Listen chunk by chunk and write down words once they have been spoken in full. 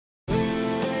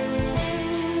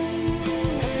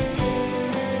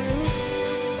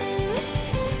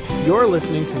You're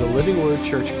listening to the Living Word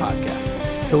Church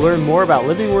podcast. To learn more about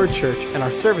Living Word Church and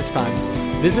our service times,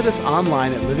 visit us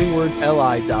online at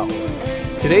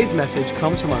livingwordli.org. Today's message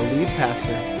comes from our lead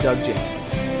pastor, Doug Jansen.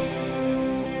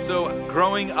 So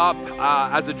growing up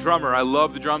as a drummer, I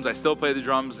love the drums. I still play the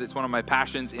drums. It's one of my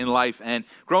passions in life. And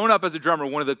growing up as a drummer,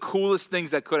 one of the coolest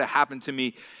things that could have happened to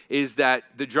me is that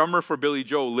the drummer for Billy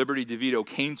Joel, Liberty DeVito,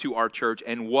 came to our church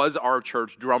and was our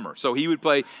church drummer. So he would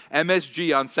play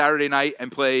MSG on Saturday night and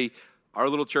play our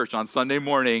little church on Sunday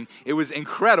morning. It was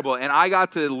incredible, and I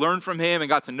got to learn from him and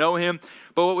got to know him.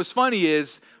 But what was funny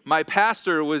is my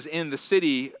pastor was in the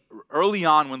city early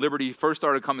on when Liberty first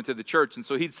started coming to the church, and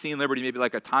so he'd seen Liberty maybe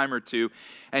like a time or two,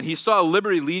 and he saw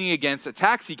Liberty leaning against a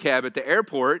taxi cab at the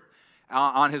airport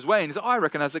on his way, and he said, "Oh, I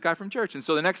recognize that guy from church." And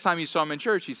so the next time he saw him in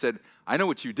church, he said, "I know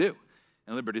what you do."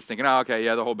 And Liberty's thinking, "Oh, okay,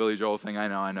 yeah, the whole Billy Joel thing, I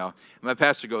know. And my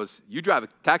pastor goes, "You drive a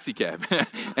taxi cab."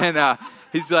 And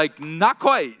he's like, "Not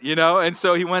quite, you know." And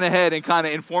so he went ahead and kind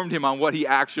of informed him on what he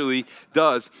actually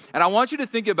does. And I want you to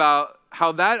think about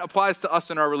how that applies to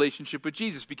us in our relationship with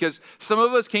Jesus, because some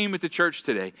of us came into church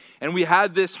today, and we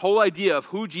had this whole idea of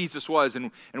who Jesus was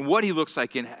and what he looks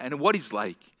like and what he's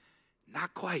like.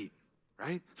 Not quite.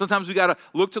 Right? Sometimes we got to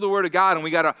look to the Word of God and we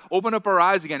got to open up our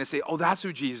eyes again and say, oh, that's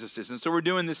who Jesus is. And so we're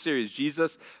doing this series,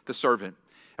 Jesus the Servant.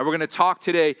 And we're going to talk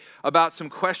today about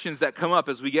some questions that come up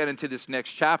as we get into this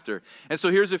next chapter. And so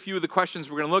here's a few of the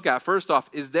questions we're going to look at. First off,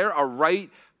 is there a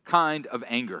right kind of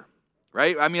anger?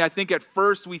 Right? I mean, I think at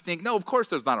first we think, no, of course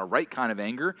there's not a right kind of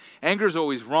anger. Anger is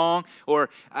always wrong, or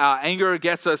anger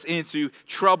gets us into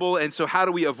trouble. And so how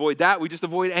do we avoid that? We just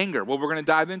avoid anger. Well, we're going to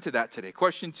dive into that today.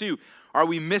 Question 2, are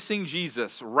we missing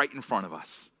Jesus right in front of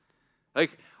us?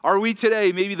 Like, are we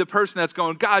today maybe the person that's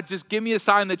going, God, just give me a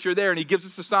sign that you're there, and he gives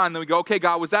us a sign, and then we go, okay,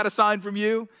 God, was that a sign from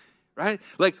you? Right?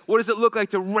 Like, what does it look like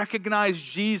to recognize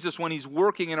Jesus when he's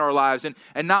working in our lives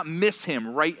and not miss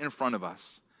him right in front of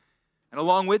us? And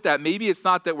along with that, maybe it's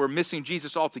not that we're missing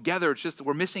Jesus altogether, it's just that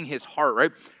we're missing his heart,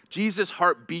 right? Jesus'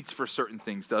 heart beats for certain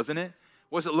things, doesn't it?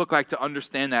 What does it look like to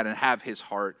understand that and have his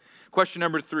heart? Question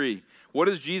number 3, what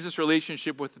does Jesus'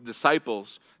 relationship with the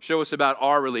disciples show us about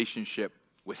our relationship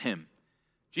with him?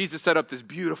 Jesus set up this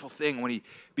beautiful thing when he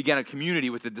began a community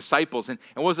with the disciples. And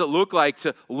what does it look like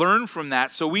to learn from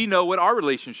that so we know what our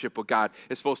relationship with God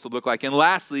is supposed to look like? And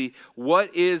lastly,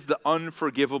 what is the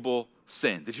unforgivable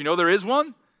sin? Did you know there is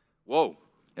one? Whoa,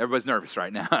 everybody's nervous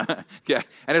right now. Okay,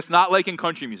 and it's not like in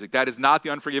country music. That is not the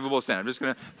unforgivable sin. I'm just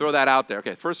going to throw that out there.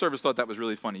 Okay, first service thought that was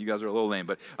really funny. You guys are a little lame,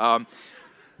 but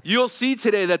you'll see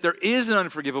today that there is an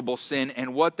unforgivable sin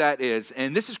and what that is.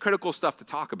 And this is critical stuff to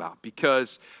talk about,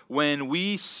 because when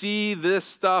we see this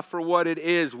stuff for what it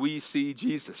is, we see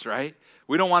Jesus, right?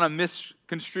 We don't want to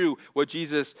misconstrue what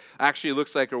Jesus actually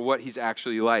looks like or what he's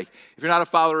actually like. If you're not a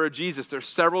follower of Jesus, there's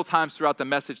several times throughout the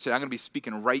message today I'm going to be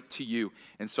speaking right to you.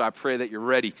 And so I pray that you're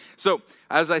ready. So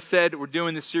as I said, we're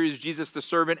doing this series, Jesus the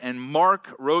Servant, and Mark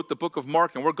wrote the book of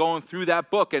Mark, and we're going through that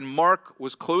book. And Mark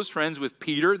was close friends with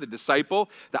Peter, the disciple,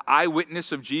 the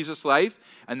eyewitness of Jesus' life,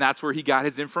 and that's where he got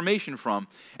his information from.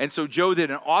 And so Joe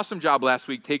did an awesome job last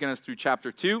week taking us through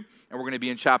chapter 2, and we're going to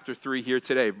be in chapter 3 here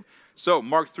today. So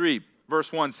Mark 3.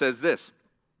 Verse 1 says this,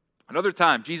 another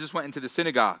time Jesus went into the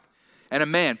synagogue, and a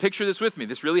man, picture this with me,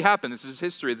 this really happened, this is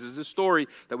history, this is a story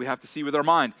that we have to see with our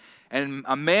mind, and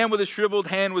a man with a shriveled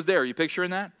hand was there. Are you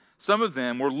picturing that? Some of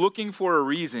them were looking for a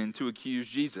reason to accuse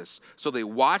Jesus, so they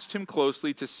watched him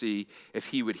closely to see if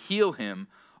he would heal him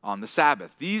on the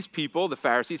Sabbath. These people, the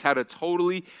Pharisees, had a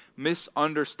totally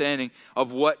misunderstanding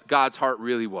of what God's heart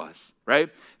really was, right?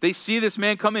 They see this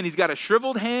man come in, he's got a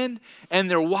shriveled hand, and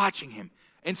they're watching him.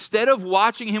 Instead of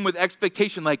watching him with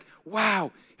expectation, like, wow,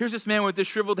 here's this man with this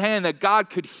shriveled hand that God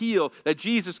could heal, that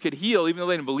Jesus could heal, even though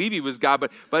they didn't believe he was God,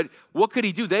 but what could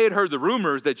he do? They had heard the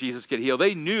rumors that Jesus could heal.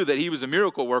 They knew that he was a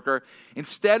miracle worker.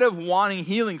 Instead of wanting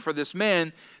healing for this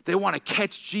man, they want to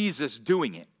catch Jesus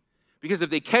doing it. Because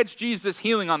if they catch Jesus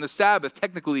healing on the Sabbath,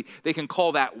 technically they can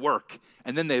call that work,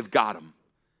 and then they've got him.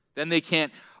 Then they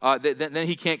can't. Then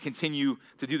he can't continue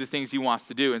to do the things he wants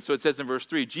to do. And so it says in verse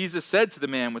 3, Jesus said to the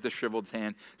man with the shriveled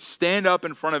hand, "Stand up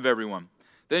in front of everyone."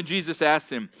 Then Jesus asked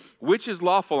him, "Which is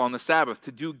lawful on the Sabbath,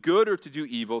 to do good or to do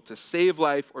evil, to save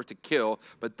life or to kill?"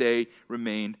 But they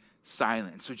remained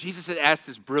silent. So Jesus had asked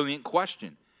this brilliant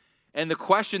question. And the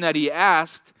question that he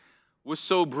asked was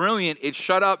so brilliant, it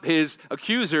shut up his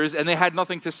accusers and they had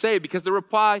nothing to say because the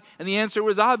reply and the answer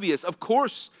was obvious. Of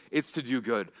course it's to do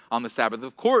good on the Sabbath.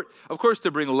 Of course to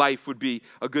bring life would be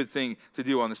a good thing to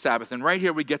do on the Sabbath. And right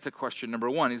here we get to question number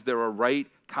 1. Is there a right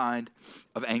kind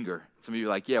of anger? Some of you are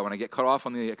like, yeah, when I get cut off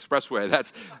on the expressway,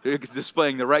 that's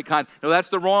displaying the right kind. No, that's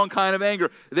the wrong kind of anger.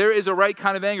 There is a right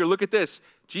kind of anger. Look at this.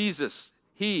 Jesus,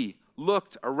 he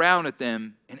looked around at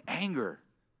them in anger.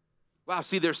 Wow,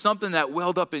 see, there's something that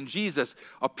welled up in Jesus,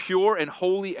 a pure and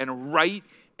holy and right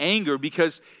anger,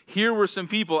 because here were some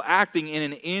people acting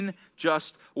in an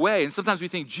unjust way. And sometimes we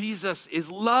think Jesus is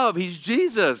love. He's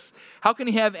Jesus. How can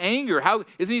he have anger? How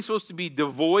isn't he supposed to be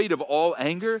devoid of all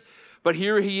anger? But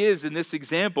here he is in this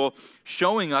example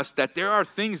showing us that there are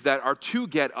things that are to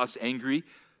get us angry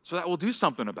so that we'll do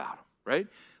something about them, right?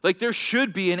 Like there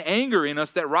should be an anger in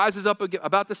us that rises up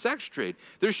about the sex trade.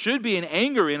 There should be an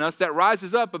anger in us that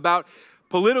rises up about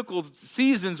political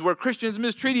seasons where Christians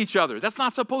mistreat each other. That's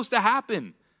not supposed to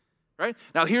happen, right?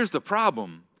 Now here's the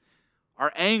problem.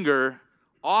 Our anger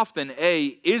often,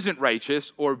 A, isn't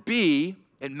righteous, or B,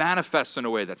 it manifests in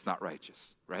a way that's not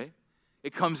righteous, right?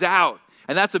 It comes out.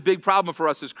 And that's a big problem for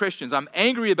us as Christians. I'm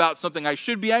angry about something I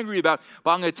should be angry about,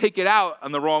 but I'm going to take it out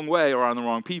on the wrong way or on the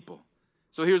wrong people.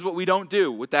 So here's what we don't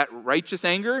do. With that righteous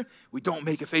anger, we don't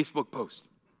make a Facebook post.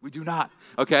 We do not,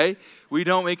 okay? We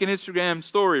don't make an Instagram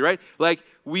story, right? Like,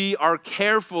 we are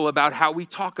careful about how we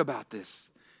talk about this.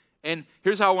 And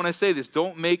here's how I want to say this.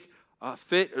 Don't make a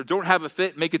fit, or don't have a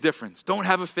fit, make a difference. Don't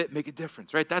have a fit, make a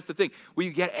difference, right? That's the thing. We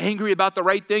get angry about the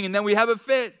right thing, and then we have a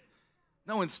fit.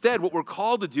 No, instead, what we're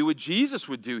called to do, what Jesus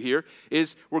would do here,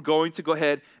 is we're going to go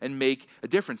ahead and make a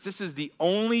difference. This is the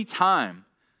only time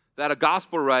that a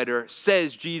gospel writer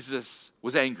says Jesus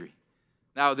was angry.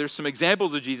 Now, there's some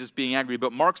examples of Jesus being angry,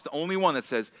 but Mark's the only one that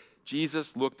says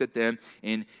Jesus looked at them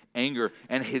in anger,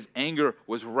 and his anger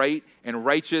was right and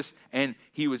righteous, and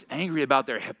he was angry about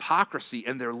their hypocrisy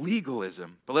and their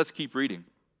legalism. But let's keep reading.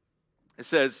 It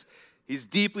says, he's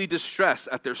deeply distressed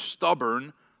at their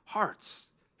stubborn hearts.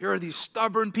 Here are these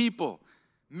stubborn people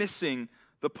missing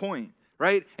the point.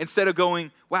 Right? Instead of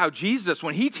going, wow, Jesus,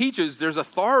 when he teaches, there's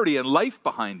authority and life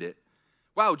behind it.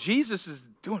 Wow, Jesus is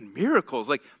doing miracles.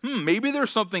 Like, maybe there's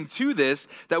something to this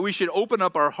that we should open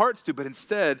up our hearts to, but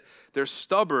instead, they're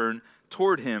stubborn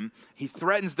toward him. He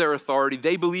threatens their authority.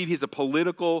 They believe he's a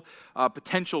political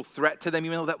potential threat to them,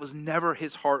 even though that was never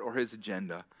his heart or his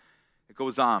agenda. It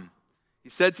goes on. He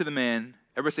said to the man,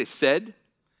 everybody say, said?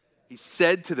 He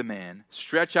said to the man,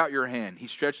 stretch out your hand. He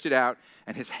stretched it out,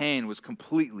 and his hand was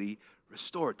completely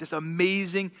restored. This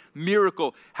amazing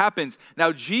miracle happens.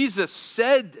 Now, Jesus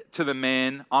said to the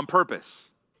man on purpose.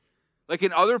 Like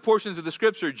in other portions of the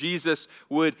scripture, Jesus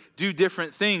would do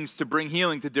different things to bring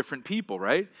healing to different people,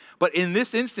 right? But in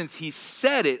this instance, he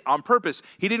said it on purpose.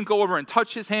 He didn't go over and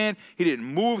touch his hand. He didn't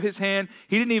move his hand.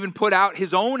 He didn't even put out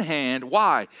his own hand.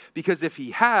 Why? Because if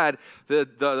he had,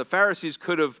 the Pharisees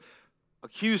could have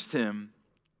accused him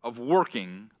of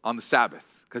working on the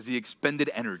Sabbath because he expended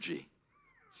energy.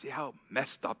 See how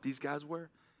messed up these guys were?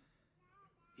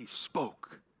 He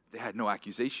spoke. They had no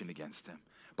accusation against him.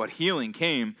 But healing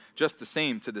came just the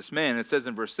same to this man. It says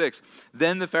in verse 6,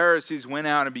 then the Pharisees went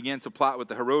out and began to plot with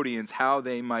the Herodians how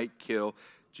they might kill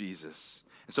Jesus.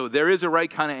 And so there is a right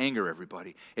kind of anger,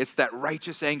 everybody. It's that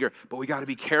righteous anger, but we got to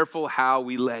be careful how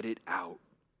we let it out.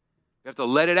 We have to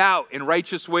let it out in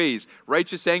righteous ways.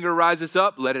 Righteous anger rises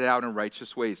up, let it out in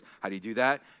righteous ways. How do you do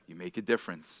that? You make a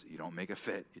difference. You don't make a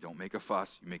fit. You don't make a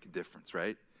fuss. You make a difference,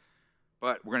 right?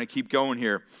 But we're going to keep going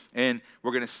here. And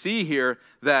we're going to see here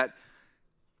that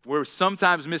we're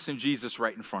sometimes missing Jesus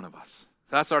right in front of us.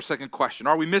 That's our second question.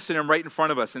 Are we missing him right in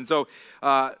front of us? And so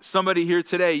somebody here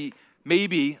today,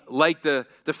 maybe like the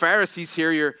Pharisees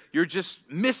here, you're just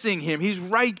missing him. He's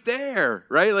right there,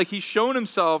 right? Like he's shown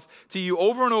himself to you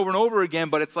over and over and over again,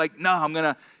 but it's like, no, I'm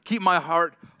going to keep my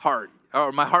heart hard,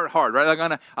 right?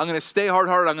 I'm going to stay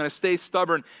hard-hearted. I'm going to stay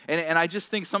stubborn. And I just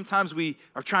think sometimes we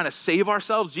are trying to save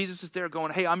ourselves. Jesus is there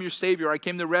going, hey, I'm your Savior. I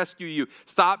came to rescue you.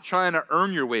 Stop trying to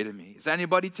earn your way to me. Is that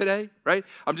anybody today, right?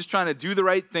 I'm just trying to do the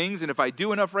right things, and if I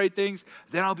do enough right things,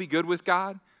 then I'll be good with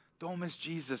God. Don't miss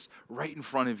Jesus right in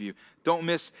front of you. Don't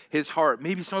miss his heart.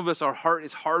 Maybe some of us, our heart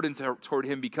is hardened toward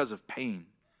him because of pain.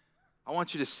 I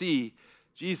want you to see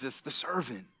Jesus, the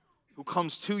servant, who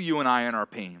comes to you and I in our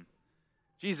pain.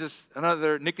 Jesus,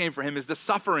 another nickname for him is the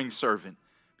suffering servant,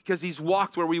 because he's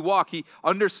walked where we walk. He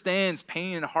understands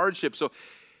pain and hardship. So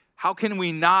how can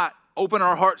we not open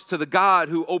our hearts to the God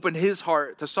who opened his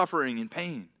heart to suffering and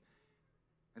pain?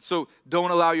 And so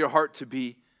don't allow your heart to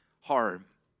be hard.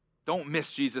 Don't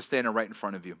miss Jesus standing right in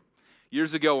front of you.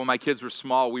 Years ago, when my kids were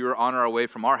small, we were on our way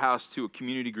from our house to a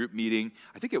community group meeting.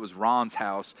 I think it was Ron's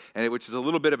house, which is a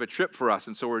little bit of a trip for us.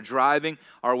 And so we're driving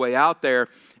our way out there.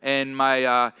 And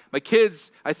my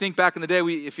kids, I think back in the day,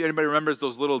 if anybody remembers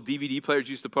those little DVD players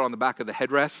you used to put on the back of the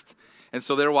headrest. And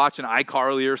so they're watching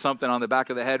iCarly or something on the back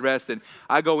of the headrest. And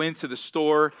I go into the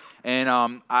store, and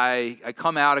I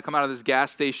come out of this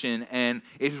gas station, and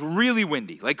it's really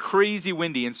windy, like crazy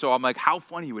windy. And so I'm like, how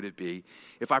funny would it be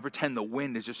if I pretend the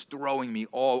wind is just throwing me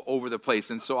all over the place?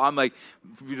 And so I'm like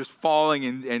just falling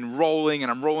and rolling, and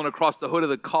I'm rolling across the hood of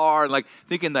the car, and like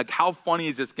thinking, like, how funny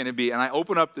is this going to be? And I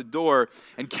open up the door,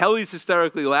 and Kelly's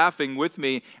hysterically laughing with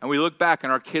me, and we look back,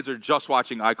 and our kids are just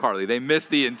watching iCarly. They missed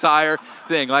the entire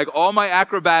thing, like all my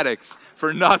acrobatics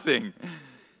for nothing.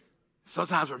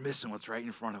 Sometimes we're missing what's right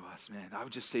in front of us, man. I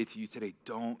would just say to you today,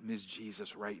 don't miss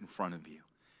Jesus right in front of you.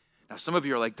 Now, some of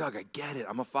you are like, Doug, I get it.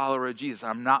 I'm a follower of Jesus.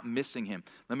 I'm not missing him.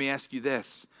 Let me ask you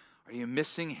this. Are you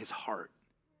missing his heart?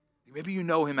 Maybe you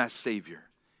know him as Savior.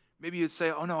 Maybe you'd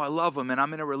say, oh, no, I love him, and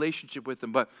I'm in a relationship with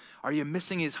him. But are you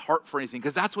missing his heart for anything?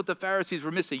 Because that's what the Pharisees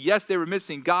were missing. Yes, they were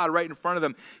missing God right in front of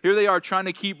them. Here they are trying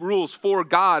to keep rules for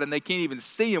God, and they can't even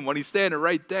see him when he's standing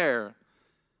right there.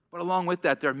 But along with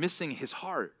that, they're missing his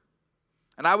heart.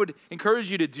 And I would encourage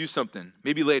you to do something,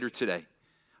 maybe later today.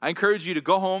 I encourage you to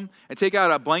go home and take out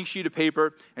a blank sheet of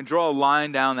paper and draw a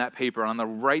line down that paper. On the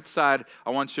right side, I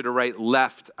want you to write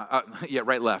left.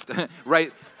 Right left.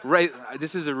 right.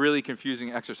 This is a really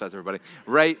confusing exercise, everybody.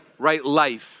 Write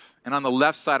life. And on the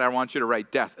left side, I want you to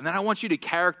write death. And then I want you to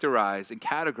characterize and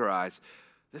categorize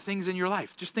the things in your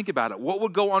life. Just think about it. What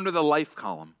would go under the life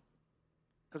column?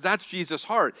 Because that's Jesus'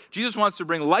 heart. Jesus wants to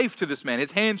bring life to this man.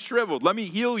 His hand shriveled. Let me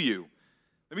heal you.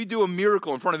 Let me do a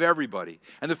miracle in front of everybody.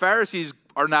 And the Pharisees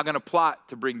are now going to plot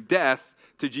to bring death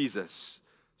to Jesus.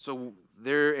 So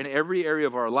there, in every area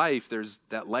of our life, there's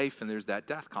that life and there's that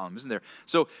death column, isn't there?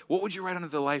 So what would you write under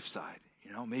the life side?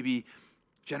 Maybe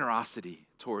generosity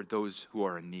toward those who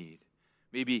are in need.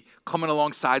 Maybe coming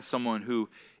alongside someone who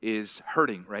is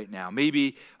hurting right now.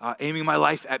 Maybe aiming my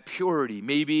life at purity.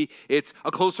 Maybe it's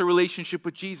a closer relationship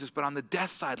with Jesus. But on the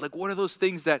death side, like what are those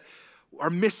things that are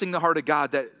missing the heart of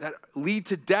God that lead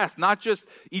to death, not just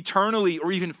eternally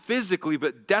or even physically,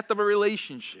 but death of a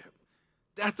relationship,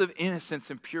 death of innocence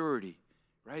and purity,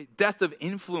 right? Death of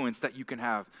influence that you can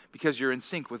have because you're in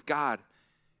sync with God.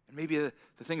 And maybe the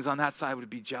things on that side would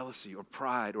be jealousy or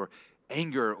pride or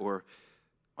anger or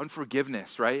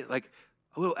unforgiveness, right? Like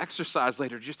a little exercise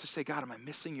later just to say, God, am I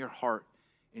missing your heart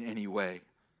in any way?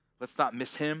 Let's not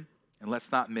miss him, and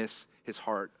let's not miss his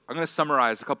heart. I'm going to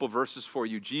summarize a couple verses for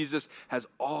you. Jesus has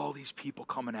all these people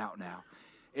coming out now.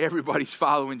 Everybody's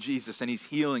following Jesus, and he's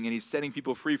healing, and he's setting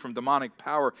people free from demonic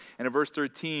power. And in verse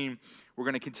 13, we're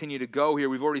going to continue to go here.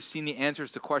 We've already seen the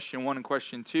answers to question 1 and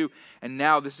question 2, and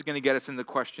now this is going to get us into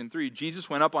question 3. Jesus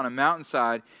went up on a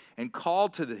mountainside and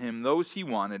called to him those he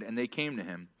wanted, and they came to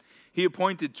him. He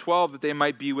appointed 12 that they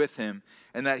might be with him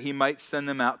and that he might send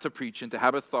them out to preach and to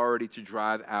have authority to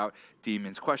drive out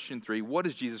demons. Question 3, what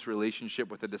does Jesus'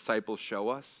 relationship with the disciples show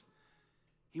us?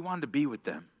 He wanted to be with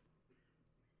them.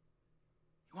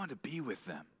 He wanted to be with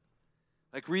them.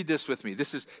 Like, read this with me.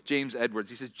 This is James Edwards.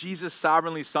 He says, Jesus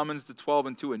sovereignly summons the 12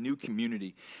 into a new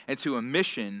community and to a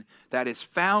mission that is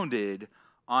founded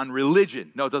on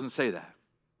religion. No, it doesn't say that.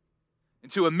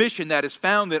 Into a mission that is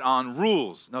founded on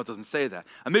rules. No, it doesn't say that.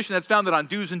 A mission that's founded on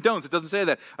do's and don'ts. It doesn't say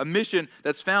that. A mission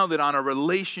that's founded on a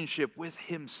relationship with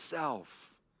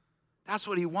himself. That's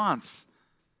what he wants.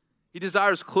 He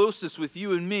desires closeness with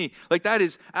you and me. Like, that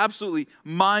is absolutely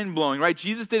mind-blowing, right?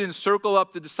 Jesus didn't circle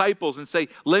up the disciples and say,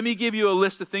 let me give you a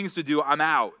list of things to do. I'm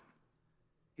out.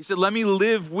 He said, let me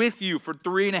live with you for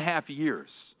 3.5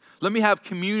 years. Let me have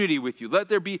community with you. Let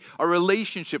there be a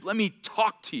relationship. Let me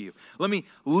talk to you. Let me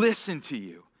listen to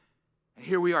you. And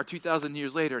here we are 2,000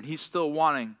 years later, and he's still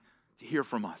wanting to hear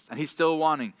from us. And he's still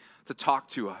wanting to talk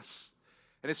to us.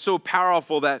 And it's so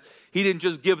powerful that he didn't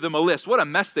just give them a list. What a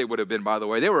mess they would have been, by the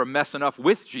way. They were a mess enough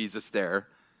with Jesus there.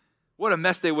 What a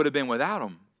mess they would have been without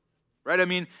him. Right? I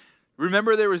mean,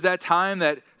 remember there was that time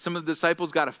that some of the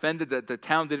disciples got offended that the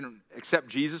town didn't accept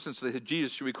Jesus, and so they said,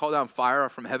 Jesus, should we call down fire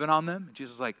from heaven on them? And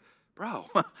Jesus was like, bro,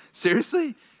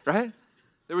 seriously? Right?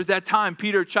 There was that time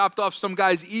Peter chopped off some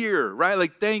guy's ear, right?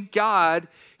 Like, thank God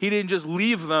he didn't just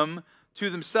leave them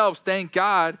to themselves. Thank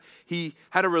God he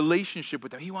had a relationship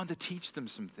with them. He wanted to teach them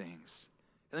some things.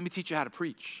 Let me teach you how to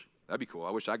preach. That'd be cool. I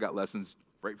wish I got lessons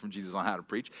right from Jesus on how to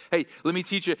preach. Hey, let me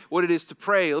teach you what it is to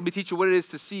pray. Let me teach you what it is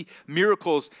to see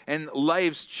miracles and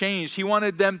lives changed. He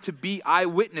wanted them to be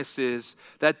eyewitnesses,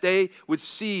 that they would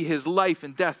see his life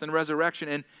and death and resurrection.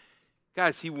 And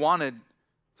guys, he wanted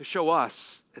to show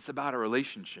us it's about a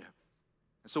relationship.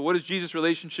 So what does Jesus'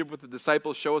 relationship with the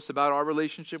disciples show us about our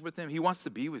relationship with him? He wants to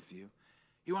be with you.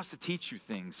 He wants to teach you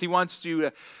things. He wants you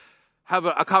to have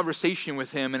a conversation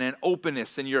with him and an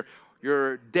openness in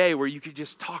your day where you could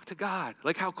just talk to God.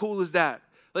 Like, how cool is that?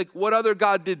 Like, what other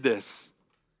God did this?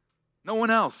 No one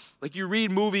else. Like, you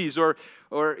read movies or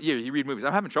you read movies.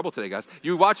 I'm having trouble today, guys.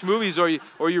 You watch movies or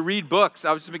you read books.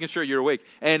 I was just making sure you're awake.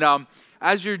 And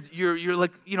as you're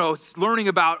like, learning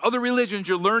about other religions,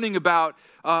 you're learning about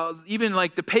even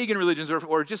like the pagan religions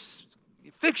or just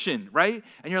fiction, right?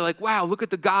 And you're like, wow, look at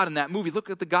the God in that movie. Look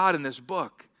at the God in this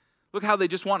book. Look how they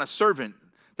just want a servant.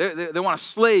 They want a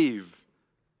slave,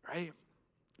 right?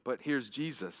 But here's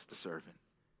Jesus, the servant.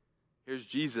 Here's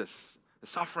Jesus, the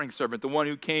suffering servant, the one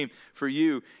who came for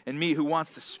you and me, who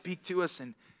wants to speak to us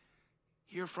and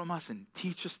hear from us and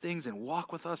teach us things and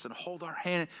walk with us and hold our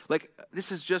hand. Like,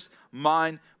 this is just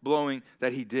mind-blowing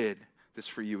that he did this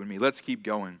for you and me. Let's keep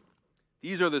going.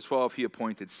 These are the 12 he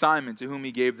appointed. Simon, to whom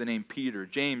he gave the name Peter.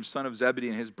 James, son of Zebedee,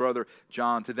 and his brother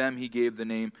John. To them he gave the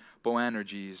name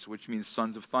Boanerges, which means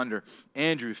sons of thunder.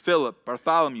 Andrew, Philip,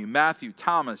 Bartholomew, Matthew,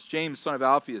 Thomas, James, son of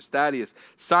Alphaeus, Thaddeus,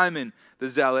 Simon the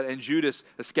Zealot, and Judas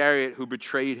Iscariot, who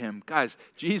betrayed him. Guys,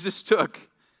 Jesus took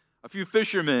a few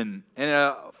fishermen and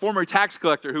a former tax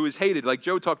collector who was hated, like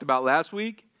Joe talked about last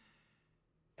week,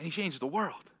 and he changed the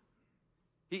world.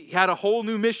 He had a whole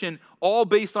new mission, all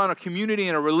based on a community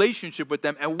and a relationship with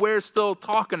them, and we're still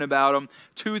talking about them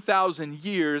 2,000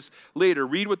 years later.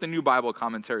 Read what the New Bible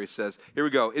Commentary says. Here we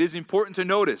go. It is important to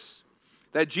notice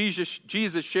that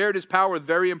Jesus shared his power with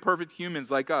very imperfect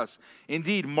humans like us.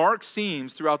 Indeed, Mark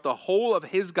seems throughout the whole of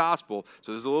his gospel,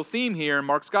 so there's a little theme here in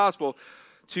Mark's gospel,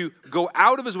 to go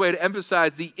out of his way to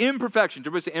emphasize the imperfections.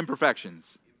 Everybody say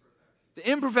imperfections. The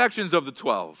imperfections of the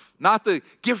 12, not the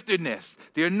giftedness,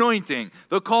 the anointing,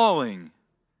 the calling.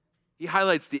 He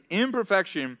highlights the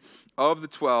imperfection of the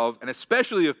 12, and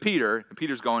especially of Peter. And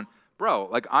Peter's going, bro,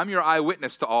 like, I'm your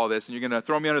eyewitness to all this, and you're going to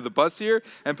throw me under the bus here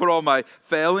and put all my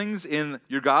failings in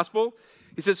your gospel?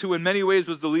 He says, who in many ways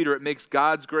was the leader. It makes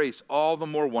God's grace all the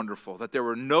more wonderful, that there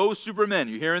were no supermen,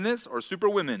 you hearing this, or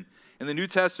superwomen. In the New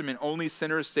Testament, only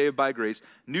sinners saved by grace.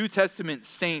 New Testament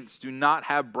saints do not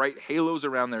have bright halos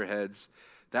around their heads.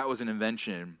 That was an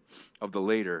invention of the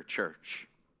later church.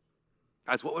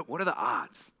 Guys, what are the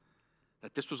odds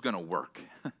that this was going to work?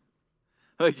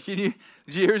 Like,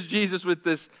 here's Jesus with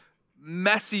this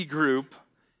messy group.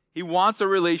 He wants a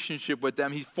relationship with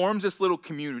them. He forms this little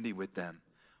community with them.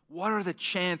 What are the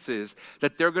chances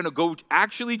that they're going to go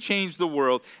actually change the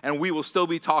world and we will still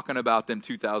be talking about them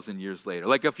 2,000 years later?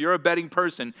 Like, if you're a betting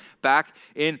person back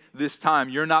in this time,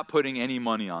 you're not putting any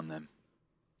money on them.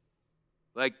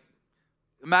 Like,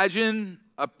 imagine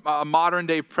a modern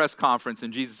day press conference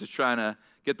and Jesus is trying to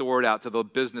get the word out to the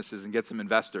businesses and get some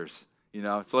investors,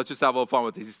 So let's just have a little fun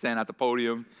with this. He's standing at the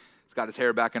podium. He's got his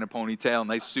hair back in a ponytail,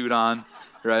 nice suit on,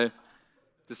 right?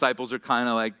 Disciples are kind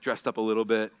of like dressed up a little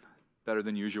bit better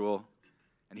than usual.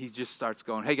 And he just starts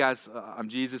going, hey guys, I'm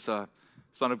Jesus, Son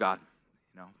of God,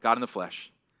 God in the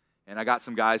flesh. And I got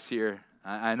some guys here.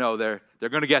 I know they're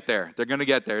going to get there. They're going to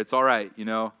get there. It's all right,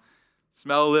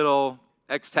 Smell a little,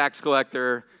 ex-tax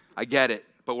collector, I get it,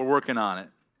 but we're working on it.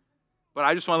 But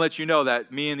I just want to let you know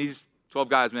that me and these 12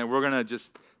 guys, man, we're going to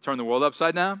just turn the world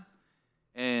upside down.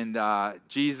 And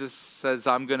Jesus says,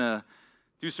 I'm going to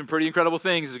do some pretty incredible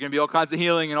things. There's going to be all kinds of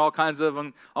healing and all kinds of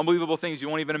unbelievable things you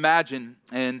won't even imagine.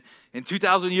 And in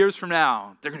 2,000 years from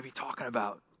now, they're going to be talking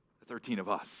about the 13 of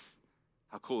us.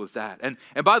 How cool is that? And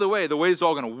by the way it's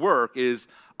all going to work is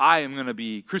I am going to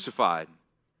be crucified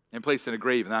and placed in a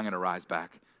grave, and I'm going to rise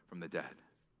back from the dead.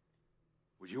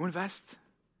 Would you invest?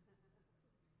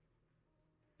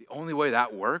 The only way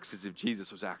that works is if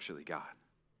Jesus was actually God.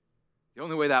 The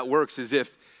only way that works is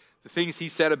if the things he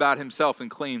said about himself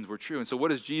and claimed were true. And so what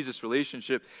does Jesus'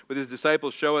 relationship with his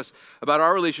disciples show us about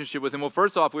our relationship with him? Well,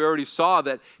 first off, we already saw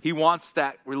that he wants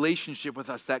that relationship with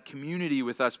us, that community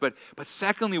with us. But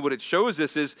secondly, what it shows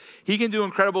us is he can do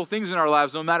incredible things in our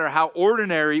lives no matter how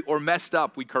ordinary or messed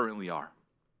up we currently are.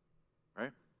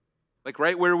 Right? Like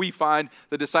right where we find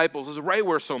the disciples is right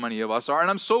where so many of us are. And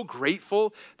I'm so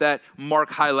grateful that Mark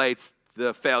highlights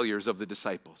the failures of the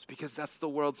disciples because that's the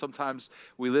world sometimes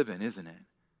we live in, isn't it?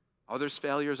 Others'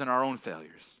 failures and our own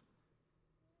failures.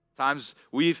 Times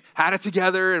we've had it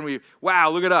together and wow,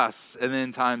 look at us. And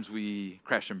then times we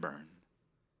crash and burn.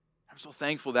 I'm so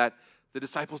thankful that The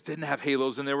disciples didn't have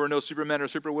halos, and there were no supermen or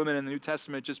superwomen in the New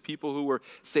Testament, just people who were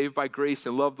saved by grace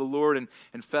and loved the Lord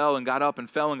and fell and got up and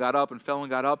fell and got up and fell and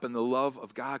got up, and the love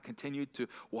of God continued to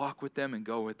walk with them and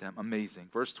go with them. Amazing.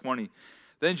 Verse 20,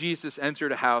 then Jesus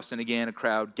entered a house, and again a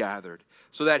crowd gathered,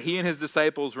 so that he and his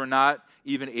disciples were not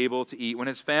even able to eat. When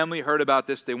his family heard about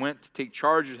this, they went to take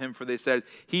charge of him, for they said,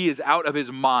 he is out of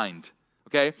his mind.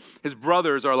 Okay? His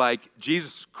brothers are like,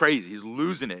 Jesus is crazy. He's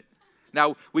losing it.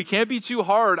 Now, we can't be too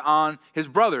hard on his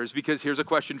brothers, because here's a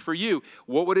question for you.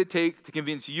 What would it take to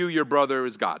convince you your brother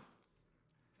is God?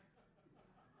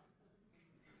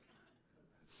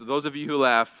 So those of you who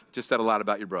laugh just said a lot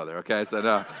about your brother, okay? So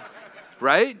no.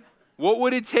 Right? What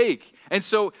would it take? And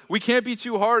so we can't be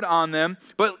too hard on them.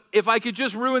 But if I could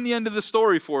just ruin the end of the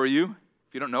story for you,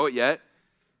 if you don't know it yet,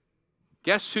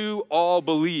 guess who all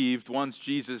believed once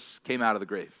Jesus came out of the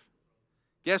grave?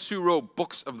 Guess who wrote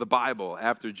books of the Bible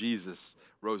after Jesus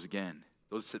rose again?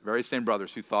 Those very same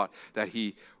brothers who thought that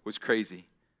he was crazy.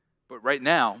 But right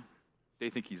now, they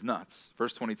think he's nuts.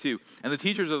 Verse 22, and the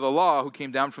teachers of the law who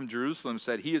came down from Jerusalem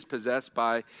said, he is possessed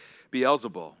by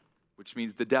Beelzebul, which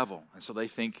means the devil. And so they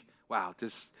think, wow,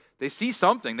 they see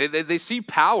something. They see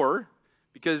power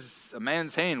because a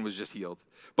man's hand was just healed.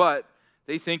 But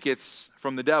they think it's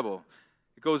from the devil.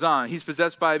 It goes on. He's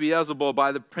possessed by Beelzebul,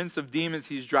 by the prince of demons.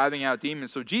 He's driving out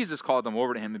demons. So Jesus called them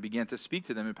over to him and began to speak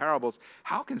to them in parables.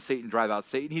 How can Satan drive out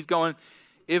Satan? He's going,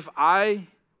 if I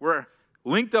were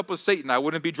linked up with Satan, I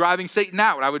wouldn't be driving Satan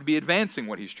out. I would be advancing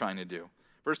what he's trying to do.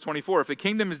 Verse 24, if a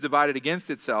kingdom is divided against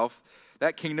itself,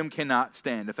 that kingdom cannot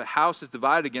stand. If a house is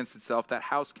divided against itself, that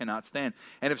house cannot stand.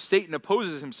 And if Satan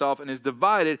opposes himself and is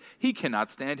divided, he cannot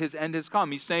stand. His end has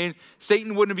come. He's saying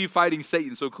Satan wouldn't be fighting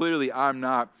Satan, so clearly I'm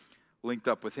not linked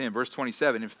up with him. Verse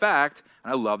 27, in fact,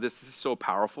 and I love this is so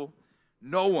powerful,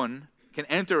 no one can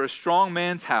enter a strong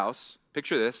man's house,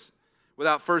 picture this,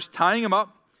 without first tying him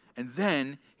up, and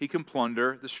then he can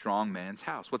plunder the strong man's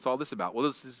house. What's all this about? Well,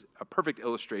 this is a perfect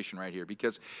illustration right here,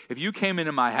 because if you came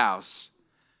into my house,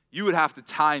 you would have to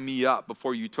tie me up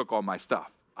before you took all my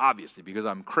stuff, obviously, because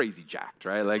I'm crazy jacked,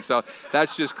 right? Like, so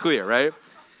that's just clear, right?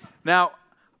 Now,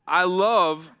 I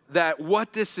love that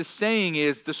what this is saying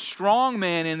is the strong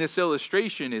man in this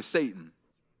illustration is Satan.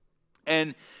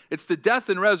 And it's the death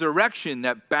and resurrection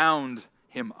that bound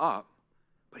him up.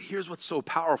 But here's what's so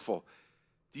powerful.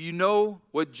 Do you know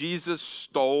what Jesus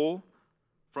stole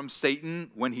from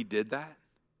Satan when he did that?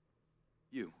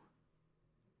 You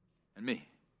and me.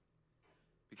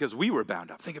 Because we were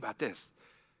bound up. Think about this.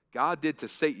 God did to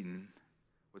Satan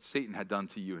what Satan had done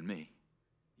to you and me.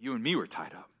 You and me were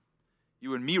tied up.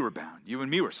 You and me were bound. You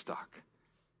and me were stuck.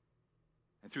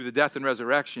 And through the death and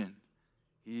resurrection,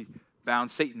 he bound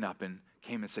Satan up and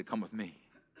came and said, come with me.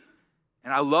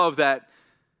 And I love that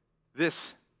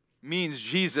this means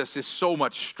Jesus is so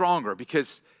much stronger,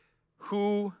 because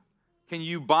who can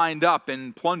you bind up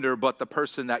and plunder but the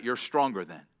person that you're stronger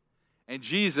than? And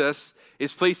Jesus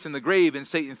is placed in the grave, and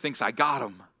Satan thinks, I got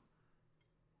him.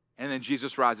 And then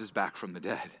Jesus rises back from the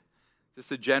dead. Just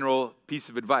a general piece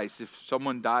of advice. If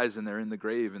someone dies and they're in the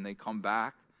grave and they come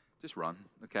back, just run,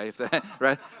 okay?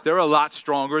 Right? They're a lot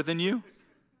stronger than you.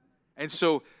 And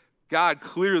so God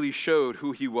clearly showed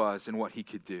who he was and what he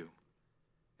could do.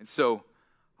 And so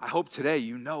I hope today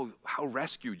you know how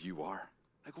rescued you are.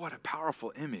 Like, what a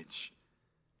powerful image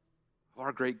of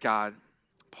our great God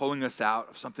pulling us out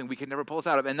of something we could never pull us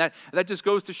out of. And that just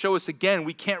goes to show us again,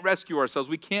 we can't rescue ourselves.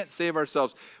 We can't save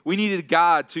ourselves. We needed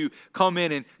God to come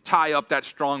in and tie up that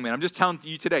strong man. I'm just telling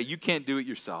you today, you can't do it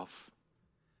yourself.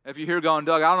 If you're here going,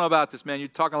 Doug, I don't know about this, man. You're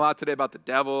talking a lot today about the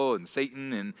devil and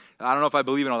Satan, and I don't know if I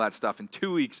believe in all that stuff. In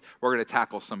 2 weeks, we're going to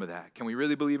tackle some of that. Can we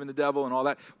really believe in the devil and all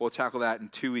that? We'll tackle that in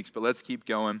 2 weeks, but let's keep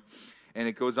going. And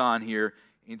it goes on here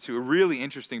into a really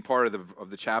interesting part of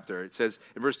the chapter. It says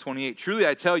in verse 28, truly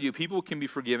I tell you, people can be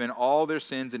forgiven all their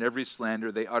sins and every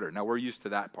slander they utter. Now, we're used to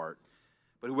that part.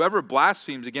 But whoever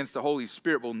blasphemes against the Holy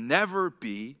Spirit will never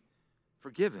be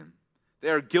forgiven. They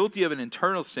are guilty of an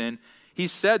eternal sin. He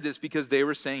said this because they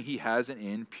were saying he has an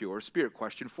impure spirit.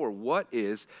 Question 4, what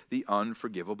is the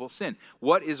unforgivable sin?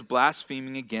 What is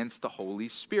blaspheming against the Holy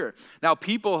Spirit? Now,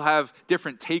 people have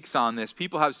different takes on this.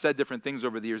 People have said different things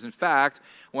over the years. In fact,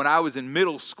 when I was in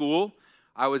middle school,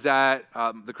 I was at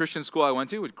the Christian school I went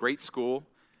to. It was a great school,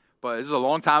 but this was a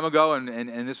long time ago,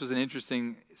 and this was an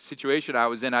interesting situation I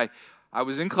was in. I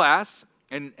was in class,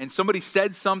 and somebody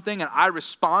said something, and I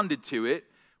responded to it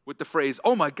with the phrase,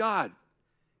 oh my God.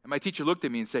 And my teacher looked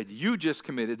at me and said, you just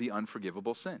committed the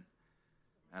unforgivable sin.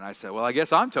 And I said, well, I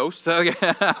guess I'm toast.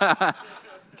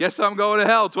 Guess I'm going to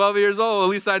hell, 12 years old. At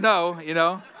least I know, you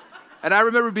know. And I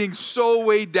remember being so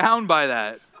weighed down by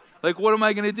that. Like, what am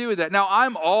I going to do with that? Now,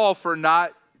 I'm all for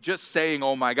not just saying,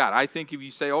 oh my God. I think if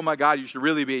you say, oh my God, you should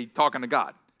really be talking to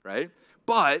God, right?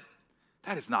 But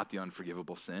that is not the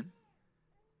unforgivable sin.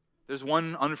 There's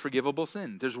one unforgivable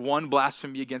sin. There's one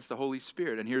blasphemy against the Holy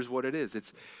Spirit, and here's what it is.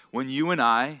 It's when you and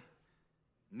I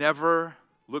never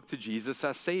look to Jesus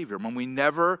as Savior, when we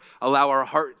never allow our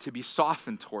heart to be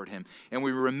softened toward Him, and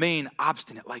we remain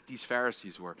obstinate like these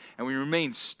Pharisees were, and we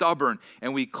remain stubborn,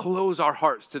 and we close our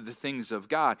hearts to the things of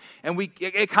God. And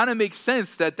it kind of makes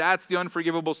sense that that's the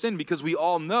unforgivable sin, because we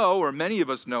all know, or many of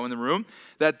us know in the room,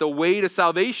 that the way to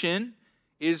salvation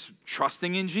is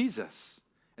trusting in Jesus.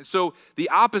 And so the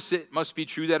opposite must be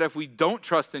true, that if we don't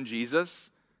trust in Jesus,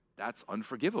 that's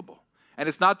unforgivable. And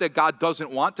it's not that God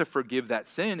doesn't want to forgive that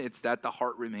sin, it's that the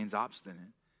heart remains obstinate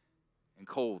and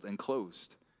cold and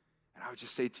closed. And I would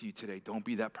just say to you today, don't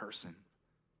be that person.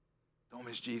 Don't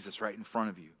miss Jesus right in front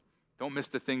of you. Don't miss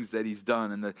the things that He's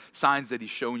done and the signs that He's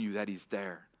shown you that He's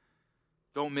there.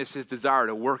 Don't miss His desire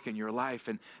to work in your life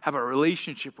and have a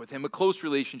relationship with Him, a close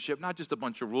relationship, not just a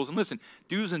bunch of rules. And listen,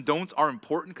 do's and don'ts are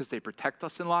important because they protect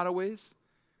us in a lot of ways,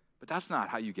 but that's not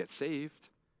how you get saved.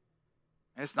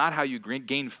 And it's not how you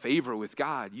gain favor with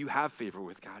God. You have favor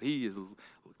with God. He is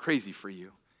crazy for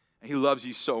you, and He loves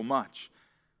you so much.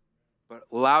 But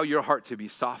allow your heart to be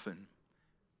softened.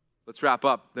 Let's wrap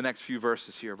up the next few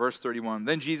verses here. Verse 31,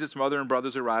 then Jesus' mother and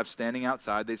brothers arrived, standing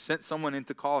outside. They sent someone in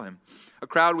to call Him. A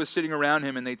crowd was sitting around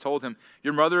Him, and they told Him,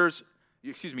 your mother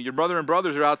and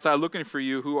brothers are outside looking for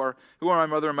you. Who are my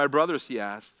mother and my brothers, He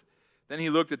asked. Then He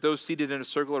looked at those seated in a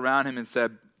circle around Him and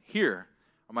said, here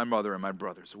are my mother and my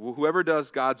brothers. Whoever does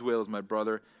God's will is my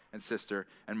brother and sister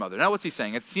and mother. Now what's He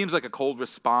saying? It seems like a cold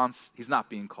response. He's not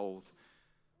being cold.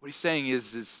 What He's saying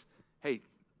is hey,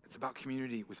 it's about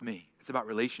community with me. It's about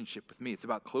relationship with me. It's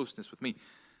about closeness with me.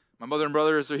 My mother and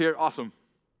brothers are here. Awesome.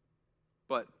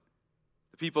 But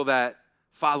the people that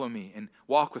follow me and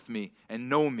walk with me and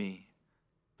know me,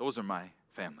 those are my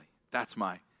family. That's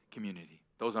my community.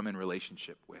 Those I'm in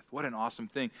relationship with. What an awesome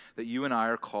thing that you and I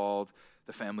are called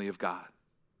the family of God.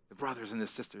 The brothers and the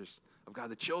sisters of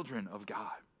God, the children of God.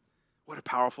 What a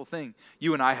powerful thing.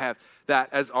 You and I have that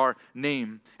as our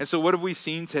name. And so what have we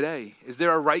seen today? Is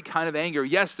there a right kind of anger?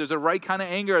 Yes, there's a right kind of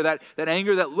anger, that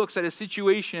anger that looks at a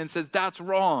situation and says, that's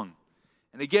wrong.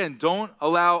 And again, don't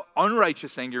allow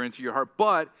unrighteous anger into your heart,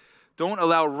 but don't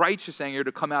allow righteous anger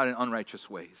to come out in unrighteous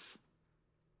ways.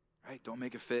 Right? Don't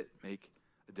make it fit, make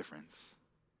a difference.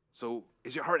 So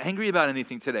is your heart angry about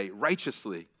anything today,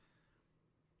 righteously?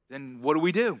 Then what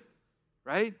do?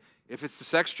 Right? If it's the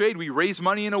sex trade, we raise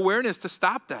money and awareness to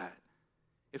stop that.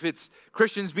 If it's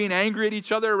Christians being angry at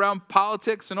each other around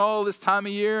politics and all this time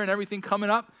of year and everything coming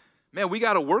up, man, we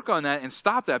got to work on that and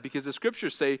stop that, because the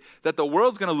scriptures say that the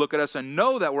world's going to look at us and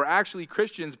know that we're actually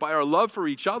Christians by our love for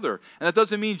each other. And that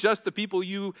doesn't mean just the people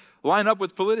you line up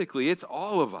with politically. It's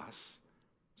all of us.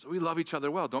 So we love each other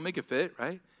well. Don't make it fit,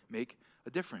 right? Make a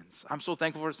difference. I'm so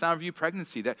thankful for Sound View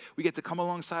Pregnancy, that we get to come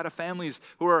alongside of families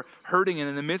who are hurting and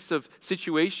in the midst of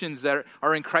situations that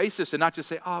are in crisis, and not just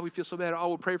say, oh, we feel so bad, oh,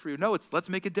 we'll pray for you. No, it's let's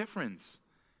make a difference.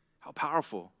 How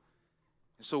powerful.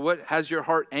 So what has your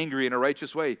heart angry in a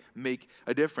righteous way? Make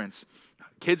a difference.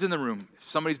 Kids in the room, if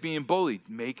somebody's being bullied,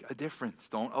 make a difference.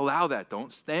 Don't allow that.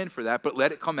 Don't stand for that, but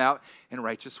let it come out in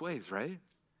righteous ways, right?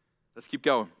 Let's keep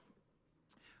going.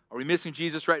 Are we missing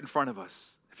Jesus right in front of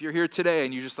us? If you're here today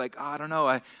and you're just like, oh, I don't know,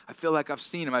 I feel like I've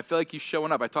seen Him. I feel like He's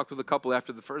showing up. I talked with a couple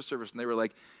after the first service, and they were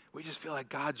like, we just feel like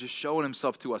God's just showing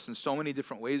Himself to us in so many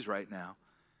different ways right now.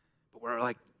 But we're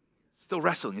like still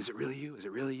wrestling. Is it really you? Is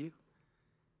it really you?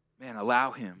 Man,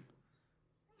 allow Him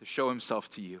to show Himself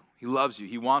to you. He loves you.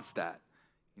 He wants that.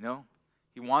 You know?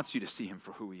 He wants you to see Him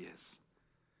for who He is.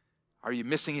 Are you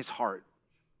missing His heart?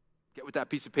 Get with that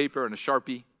piece of paper and a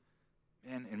Sharpie.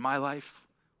 Man, in my life,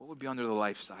 what would be under the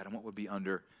life side and what would be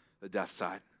under the death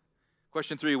side?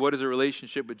 Question 3, what is a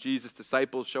relationship with Jesus'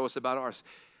 disciples? Show us about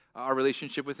our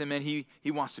relationship with Him. And he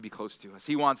wants to be close to us.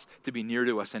 He wants to be near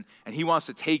to us. And He wants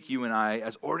to take you and I,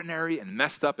 as ordinary and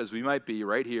messed up as we might be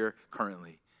right here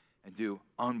currently, and do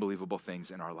unbelievable things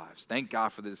in our lives. Thank God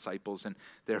for the disciples and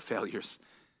their failures.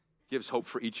 Gives hope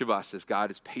for each of us as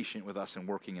God is patient with us and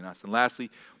working in us. And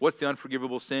lastly, what's the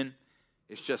unforgivable sin?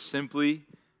 It's just simply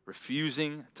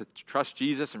refusing to trust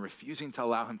Jesus and refusing to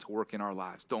allow Him to work in our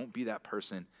lives. Don't be that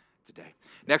person today.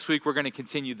 Next week, we're going to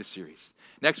continue the series.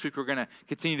 Next week, we're going to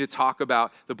continue to talk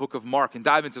about the book of Mark and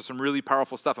dive into some really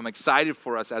powerful stuff I'm excited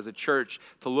for us as a church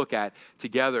to look at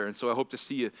together. And so I hope to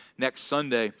see you next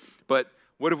Sunday. But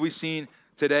what have we seen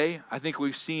today? I think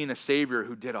we've seen a Savior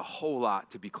who did a whole lot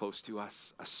to be close to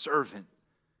us, a servant,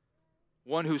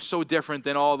 one who's so different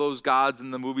than all those gods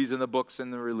and the movies and the books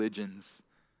and the religions.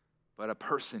 but a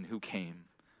person who came,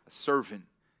 a servant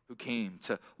who came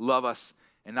to love us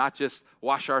and not just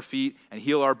wash our feet and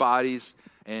heal our bodies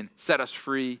and set us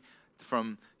free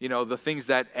from, the things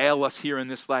that ail us here in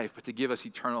this life, but to give us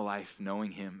eternal life,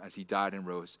 knowing him as he died and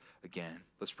rose again.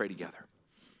 Let's pray together.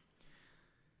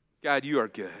 God, you are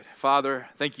good. Father,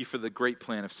 thank you for the great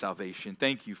plan of salvation.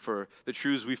 Thank you for the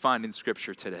truths we find in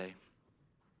Scripture today.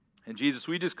 And Jesus,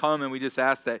 we just come and we just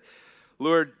ask that,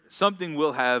 Lord, something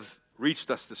will have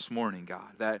reached us this morning,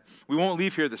 God, that we won't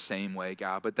leave here the same way,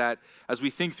 God, but that as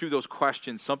we think through those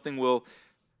questions, something will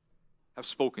have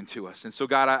spoken to us. And so,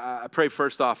 God, I pray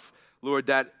first off, Lord,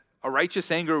 that a righteous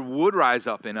anger would rise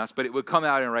up in us, but it would come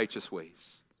out in righteous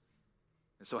ways.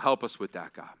 And so help us with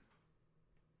that, God.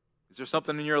 Is there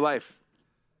something in your life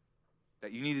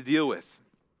that you need to deal with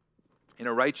in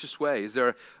a righteous way? Is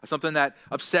there something that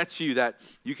upsets you that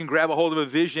you can grab a hold of a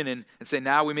vision and say,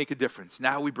 now we make a difference.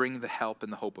 Now we bring the help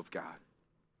and the hope of God.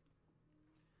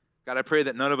 God, I pray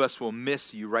that none of us will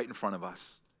miss you right in front of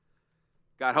us.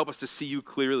 God, help us to see you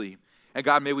clearly. And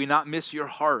God, may we not miss your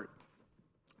heart.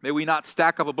 May we not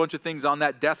stack up a bunch of things on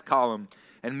that death column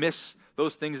and miss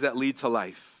those things that lead to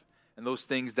life and those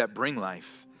things that bring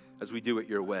life as we do it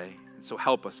your way. And so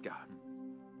help us, God.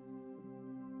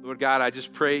 Lord God, I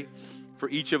just pray for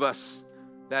each of us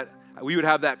that we would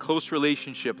have that close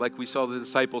relationship like we saw the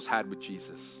disciples had with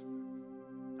Jesus.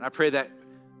 And I pray that,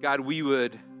 God, we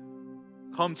would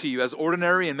come to you as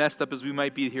ordinary and messed up as we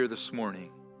might be here this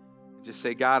morning. And just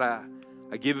say, God,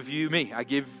 I give you me.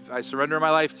 I surrender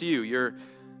my life to you.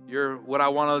 You're what I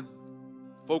want to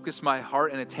focus my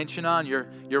heart and attention on.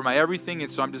 You're my everything, and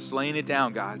so I'm just laying it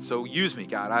down, God. So use me,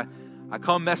 God. I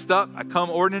come messed up. I come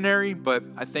ordinary, but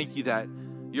I thank you that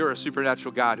you're a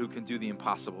supernatural God who can do the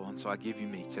impossible, and so I give you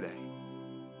me today.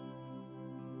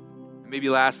 And maybe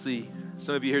lastly,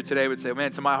 some of you here today would say,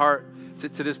 man, to my heart, to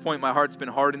this point, my heart's been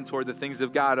hardened toward the things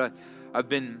of God. I've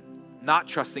been not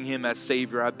trusting him as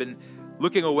Savior. I've been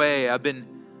looking away. I've been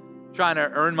trying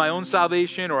to earn my own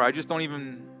salvation, or I just don't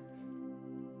even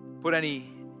put any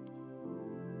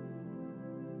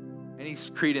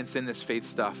credence in this faith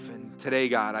stuff. And today,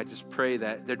 God, I just pray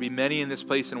that there'd be many in this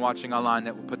place and watching online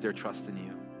that will put their trust in you.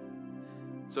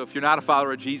 So if you're not a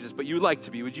follower of Jesus, but you would like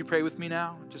to be, would you pray with me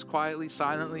now? Just quietly,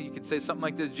 silently. You could say something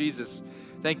like this: Jesus,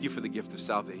 thank you for the gift of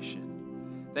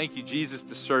salvation. Thank you, Jesus,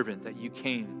 the servant, that you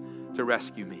came to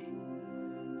rescue me.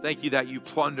 Thank you that you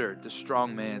plundered the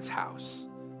strong man's house.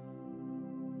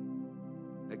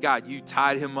 That, God, you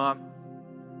tied him up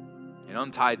and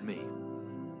untied me,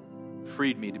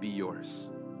 freed me to be yours.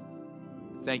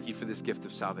 Thank you for this gift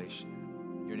of salvation.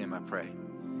 In your name I pray.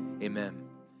 Amen.